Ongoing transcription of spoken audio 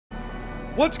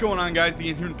What's going on, guys? The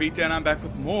Inhuman Beatdown. I'm back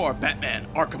with more Batman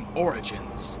Arkham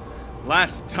Origins.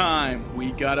 Last time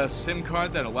we got a SIM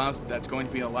card that's going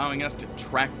to be allowing us to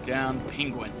track down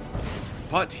Penguin.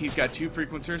 But he's got two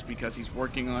frequencers because he's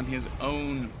working on his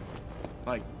own,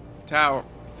 like, tower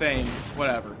thing,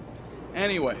 whatever.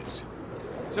 Anyways,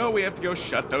 so we have to go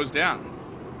shut those down.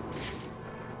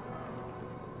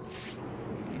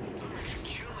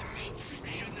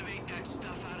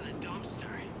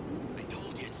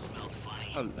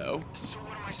 Hello. So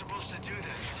what am I supposed to do then?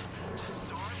 Just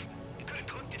starve? You could have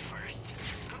cooked it first.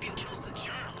 Cooking kills the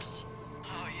germs.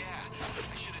 Oh yeah,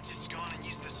 I should have just gone and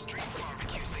used the street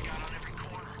barbecues they got on every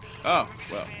corner. Oh,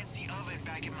 well. Fancy oven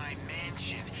back in my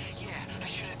mansion. Yeah, I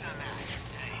should have done that.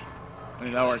 Hey. I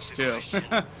mean, that works too.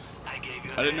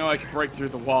 I didn't know I could break through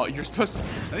the wall. You're supposed to,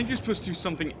 I think you're supposed to do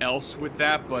something else with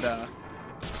that, but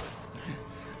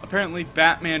apparently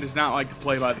Batman does not like to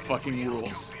play by the fucking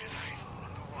rules.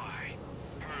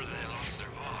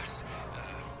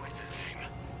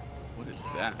 What is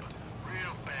that?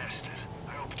 Real bastard.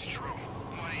 I hope it's true.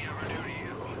 What did he ever do to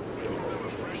you? You don't have a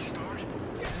fresh start?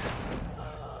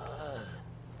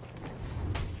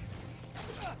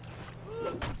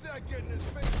 Who's that getting his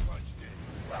face punched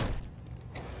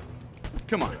in?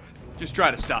 Come on, just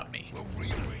try to stop me.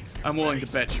 I'm willing to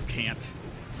bet you can't.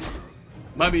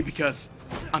 Might be because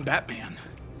I'm Batman.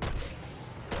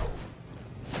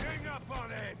 Hang up on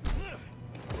it.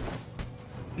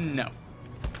 No.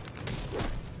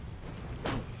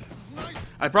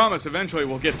 I promise eventually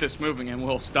we'll get this moving and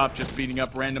we'll stop just beating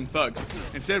up random thugs.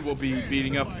 Instead, we'll be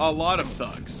beating up a lot of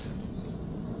thugs.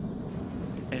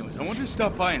 Anyways, I wanted to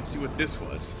stop by and see what this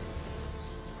was.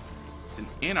 It's an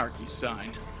anarchy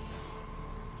sign.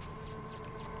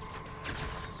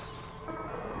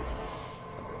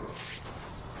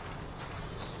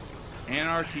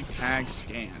 Anarchy tag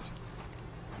scanned.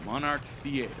 Monarch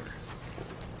Theater.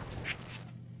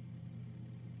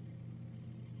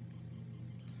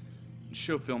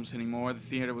 Show films anymore. The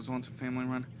theater was once a family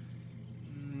run.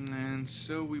 And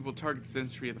so we will target the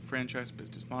century of the franchise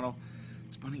business model,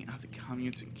 spawning out the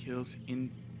communes and kills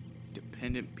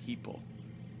independent people.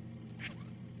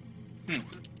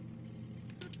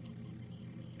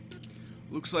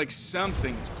 Looks like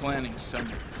something is planning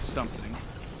something.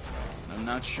 I'm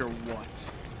not sure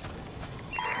what.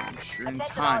 I'm sure in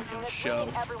time he'll show.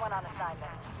 Everyone on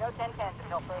assignment. No 10-10s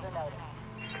until further notice.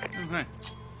 Okay.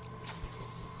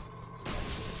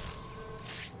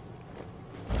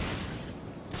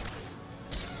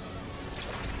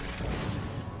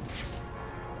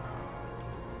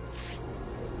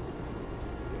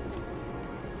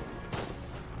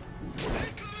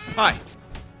 Hi.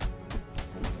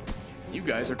 You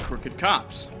guys are crooked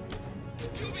cops.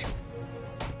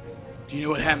 Do you know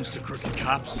what happens to crooked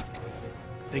cops?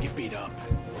 They get beat up.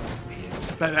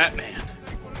 By Batman.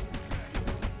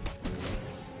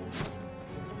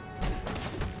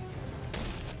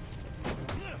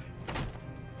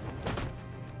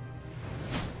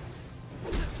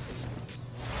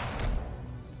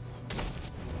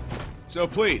 So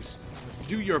please,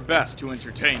 do your best to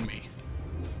entertain me.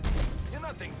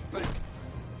 Nothing special.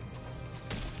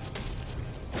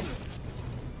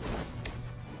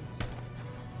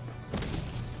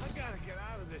 I gotta get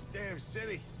out of this damn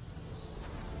city.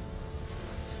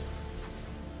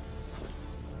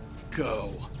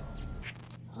 Go.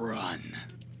 Run.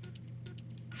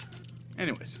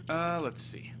 Anyways, let's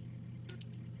see.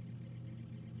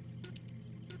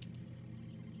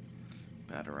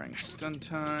 Batarang stun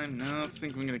time. No, I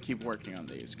think I'm gonna keep working on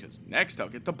these, because next I'll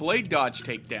get the blade dodge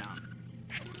takedown.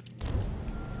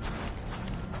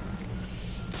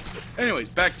 Anyways,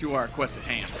 back to our quest at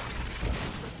hand.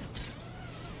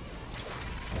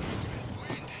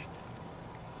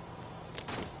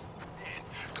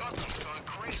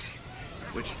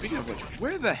 Which, speaking of which,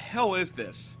 where the hell is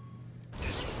this?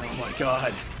 Oh my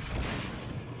god.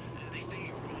 They say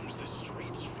he roams the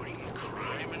streets fighting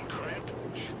crime and crap.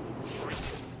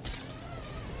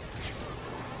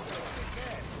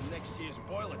 Next year's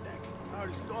boiler deck. I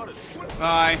already started.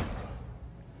 Bye.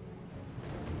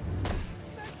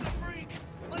 That's the freak.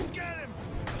 Let's get him.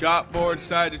 Got bored,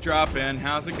 decided to drop in.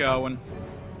 How's it going?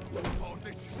 Oh,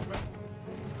 this is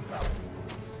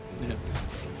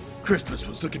Christmas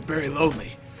was looking very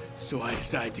lonely, so I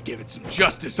decided to give it some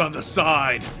justice on the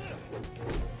side.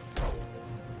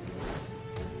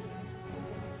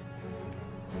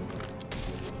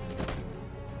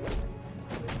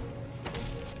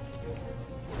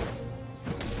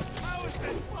 How is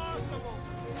this possible?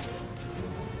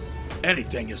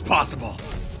 Anything is possible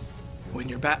when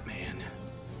you're Batman.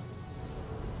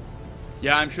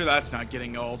 Yeah, I'm sure that's not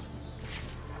getting old.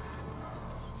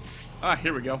 Ah,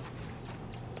 here we go.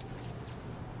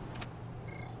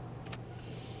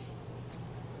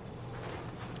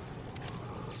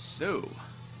 So.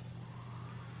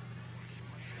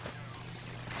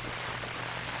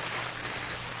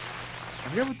 I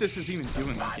forget what this is even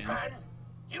doing again.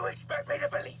 You expect me to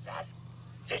believe that?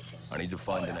 Listen. I need to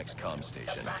find the next comm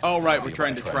station. Oh, right, we're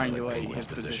trying to triangulate his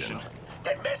position.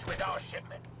 Then mess with our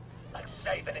shipment, like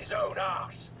saving his own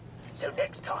arse. So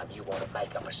next time you want to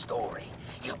make up a story,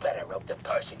 you better hope the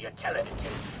person you're telling it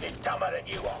to is dumber than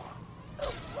you are.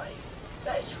 Oh, wait,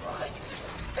 that's right.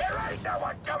 There ain't no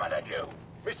one dumber than you.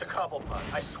 Mr.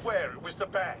 Cobblepot, I swear it was the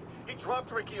bag. He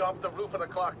dropped Ricky off the roof of the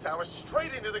clock tower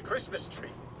straight into the Christmas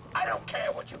tree. I don't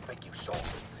care what you think you saw.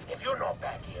 If you're not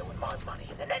back here with my money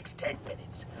in the next 10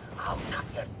 minutes, I'll cut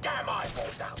your damn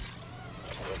eyeballs out.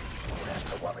 You won't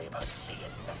have to worry about seeing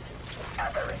nothing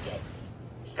ever again.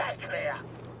 Is that clear?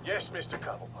 Yes, Mr.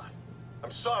 Cobblepot. I'm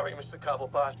sorry, Mr.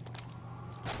 Cobblepot.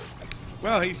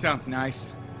 Well, he sounds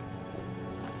nice.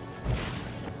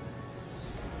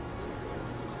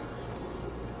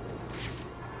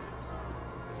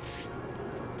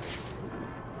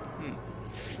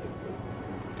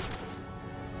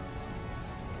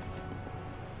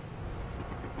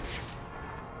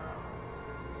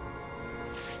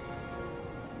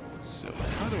 So,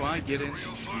 how do I get into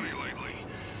you?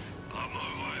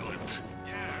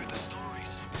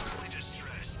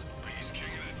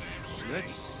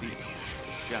 Let's see.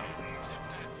 Shall we?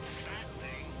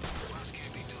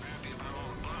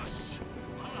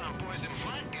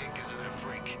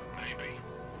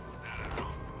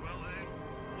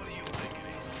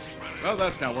 Well,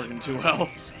 that's not working too well.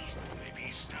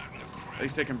 At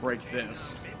least I can break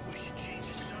this.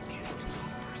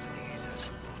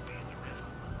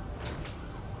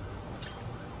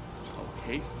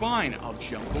 Okay, fine. I'll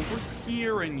jump over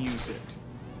here and use it.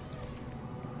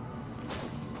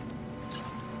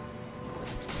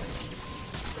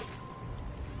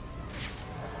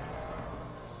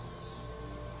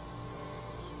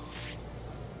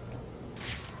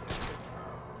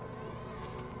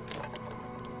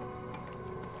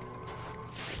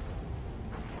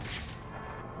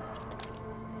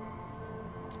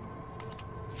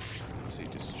 Let's see,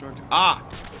 destruct. Ah!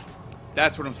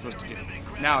 That's what I'm supposed to do.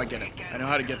 Now I get it. I know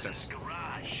how to get this.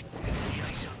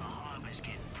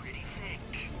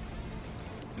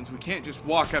 Since we can't just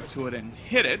walk up to it and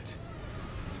hit it,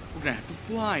 we're gonna have to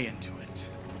fly into it.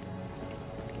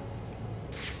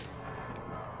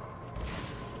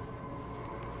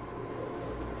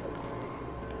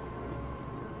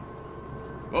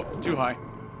 Oh, too high.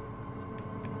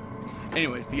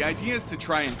 Anyways, the idea is to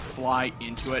try and fly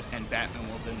into it, and Batman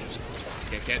will then just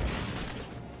kick it.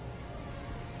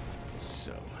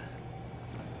 So,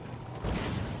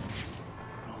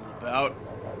 all about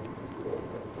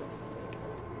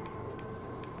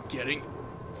getting,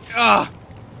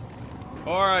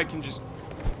 or I can just,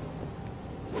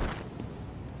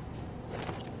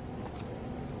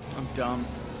 I'm dumb.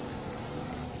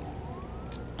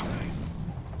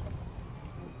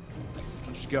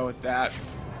 I'll just go with that.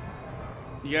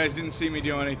 You guys didn't see me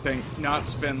do anything, not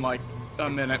spend like a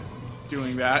minute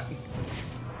doing that.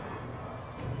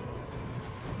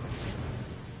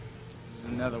 This is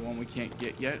another one we can't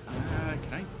get yet.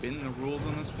 Can I bend the rules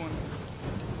on this one?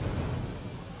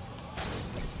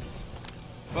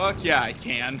 Fuck yeah, I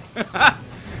can.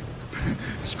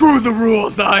 Screw the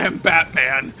rules, I am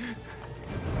Batman.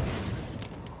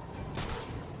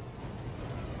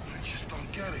 I just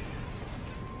don't get it.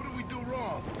 What did we do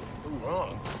wrong? Do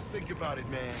wrong? Think about it,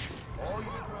 man. All year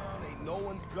round, ain't no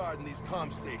one's guarding these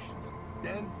comm stations.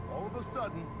 Then, all of a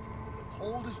sudden, the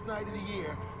coldest night of the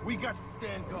year, we got to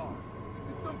stand guard.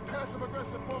 It's some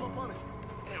passive-aggressive form of punishment.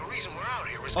 The reason we're out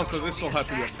here was Also, this will have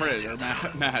to be a Predator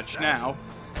match now,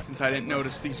 since I didn't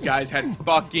notice these guys had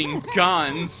fucking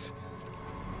guns.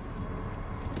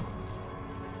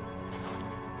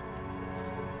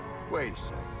 Wait a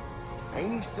second.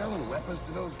 Ain't he selling weapons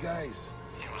to those guys?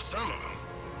 Well, some of them.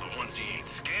 The ones he ain't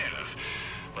scared of.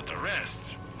 But the rest,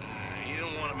 you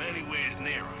don't want them anywhere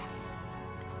near him.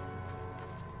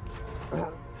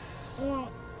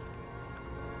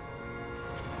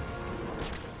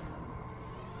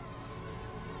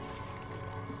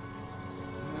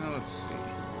 Now, let's see.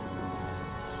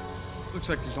 Looks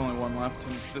like there's only one left,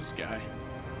 and it's this guy.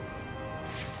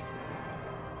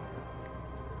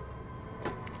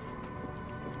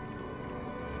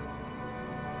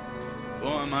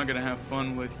 Well, am I gonna have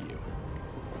fun with you?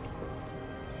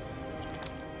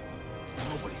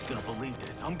 Nobody's gonna believe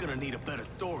this. I'm gonna need a better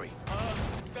story.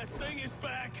 That thing is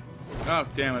back. Oh,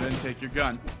 damn, I didn't take your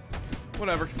gun.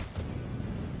 Whatever.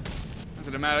 Not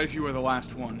that it matters, you were the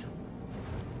last one.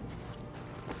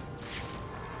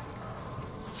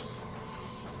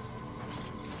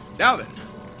 Now then,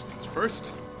 first things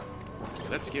first.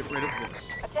 let's get rid of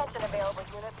this. Attention available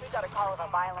units. We got a call of a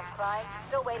violent crime.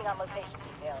 Still waiting on location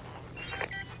details.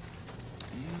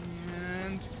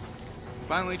 And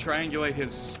finally triangulate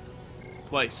his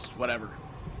place, whatever.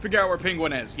 Figure out where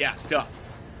Penguin is. Yeah, stuff.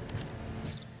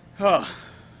 Huh.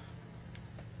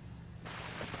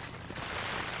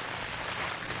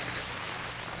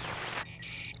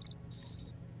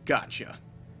 Gotcha.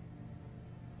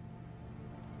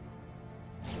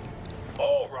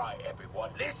 Alright,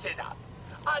 everyone, listen up.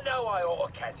 I know I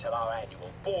ought to cancel our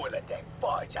annual boiler deck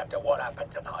fights after what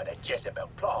happened tonight at Jezebel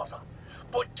Plaza.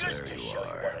 But just There to you show you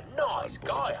are, what a nice on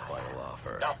board guy the I final am,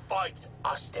 offer. the fights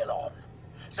are still on.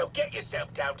 So get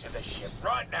yourself down to the ship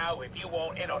right now if you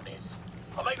want in on this.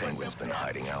 I'll make Penguin's myself been down.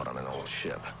 hiding out on an old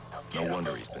ship. No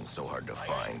wonder he's been so hard to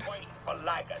find. Waiting for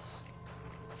laggers.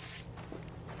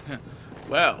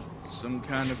 Well, some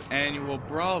kind of annual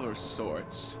brawl of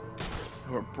sorts.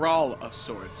 Or brawl of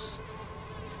sorts.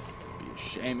 Be a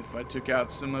shame if I took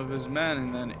out some of his men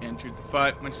and then entered the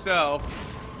fight myself.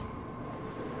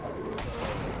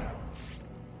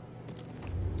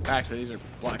 Actually, these are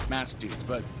black mask dudes,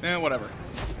 but whatever.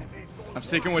 I'm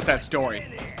sticking with that story.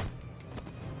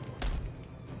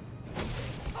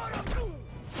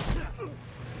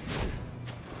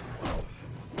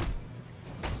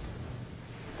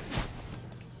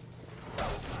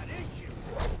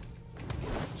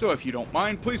 So if you don't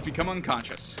mind, please become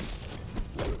unconscious.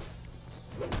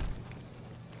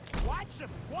 Watch him!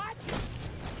 Watch him!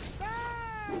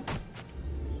 Ah!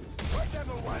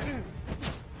 Whichever way.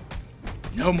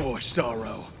 No more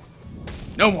sorrow.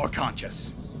 No more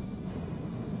conscious.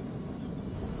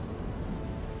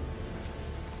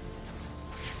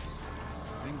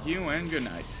 Thank you and good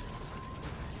night.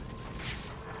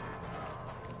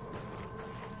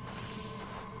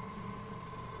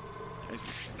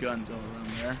 Guys, guns all around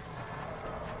there.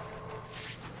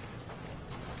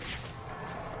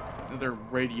 Another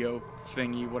radio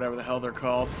thingy, whatever the hell they're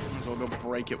called. Might as well go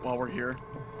break it while we're here.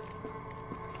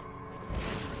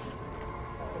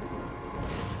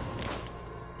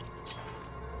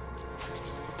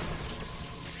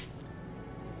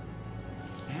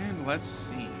 And let's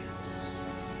see.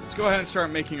 Let's go ahead and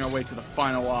start making our way to the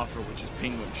final offer, which is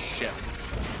Penguin's ship.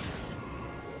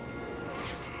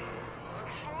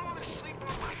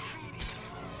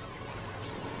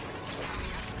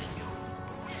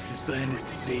 This land is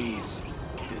diseased.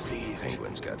 Diseased.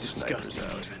 Penguin's got Disgusting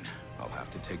snipers out. even. I'll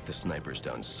have to take the snipers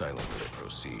down silently to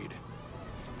proceed.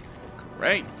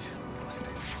 Great.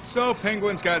 So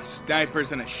Penguin's got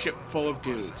snipers and a ship full of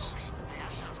dudes.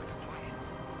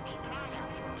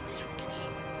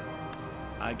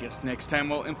 I guess next time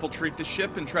we'll infiltrate the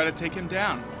ship and try to take him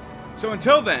down. So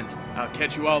until then, I'll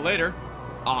catch you all later.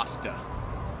 Asta.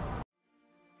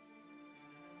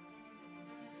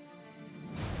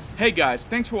 Hey guys,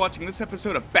 thanks for watching this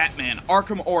episode of Batman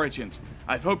Arkham Origins.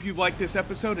 I hope you liked this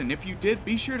episode, and if you did,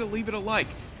 be sure to leave it a like.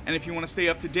 And if you want to stay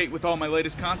up to date with all my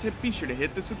latest content, be sure to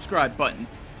hit the subscribe button.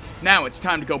 Now it's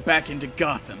time to go back into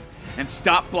Gotham and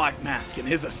stop Black Mask and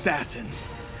his assassins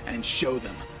and show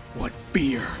them what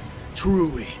fear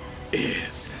truly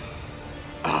is.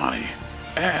 I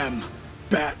am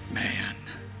Batman.